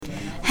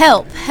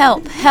Help,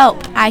 help,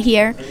 help, I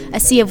hear, a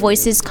sea of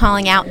voices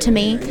calling out to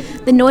me.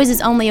 The noise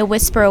is only a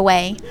whisper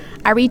away.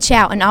 I reach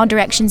out in all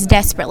directions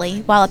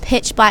desperately, while a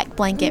pitch-black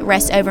blanket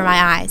rests over my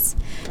eyes.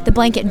 The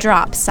blanket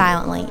drops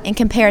silently, in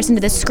comparison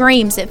to the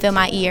screams that fill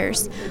my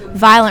ears.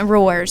 Violent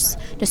roars,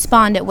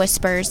 despondent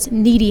whispers,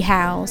 needy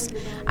howls.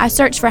 I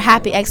search for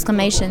happy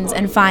exclamations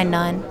and find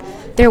none.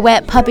 Their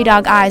wet puppy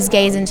dog eyes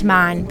gaze into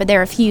mine, but they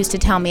refuse to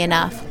tell me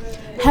enough.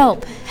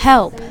 Help,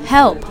 help,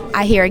 help,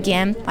 I hear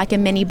again, like a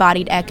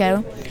many-bodied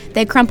echo.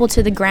 They crumple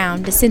to the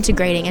ground,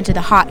 disintegrating into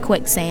the hot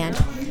quicksand.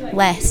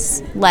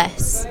 Less,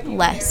 less,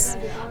 less,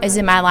 is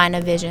in my line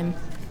of vision.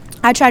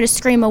 I try to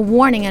scream a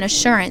warning and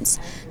assurance.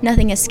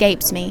 Nothing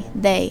escapes me.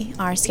 They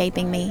are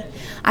escaping me.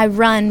 I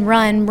run,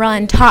 run,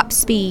 run, top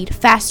speed,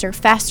 faster,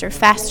 faster,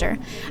 faster.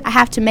 I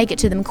have to make it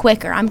to them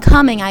quicker. I'm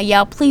coming, I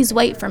yell. Please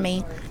wait for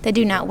me. They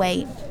do not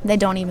wait. They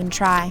don't even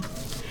try.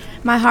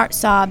 My heart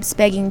sobs,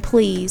 begging,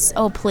 please,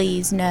 oh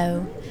please,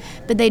 no.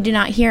 But they do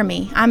not hear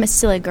me. I'm a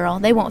silly girl.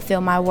 They won't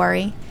feel my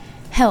worry.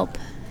 Help,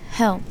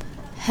 help,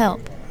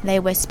 help, they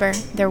whisper,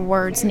 their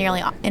words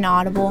nearly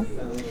inaudible.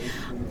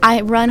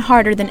 I run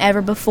harder than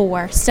ever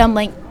before,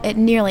 stumbling at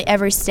nearly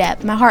every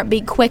step. My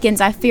heartbeat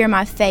quickens. I fear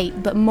my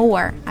fate, but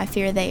more, I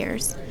fear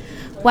theirs.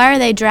 Why are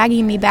they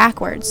dragging me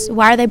backwards?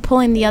 Why are they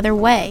pulling the other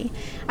way?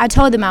 I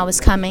told them I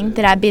was coming,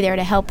 that I'd be there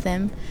to help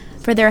them.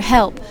 For their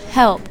help,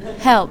 help,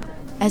 help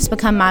has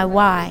become my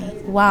why.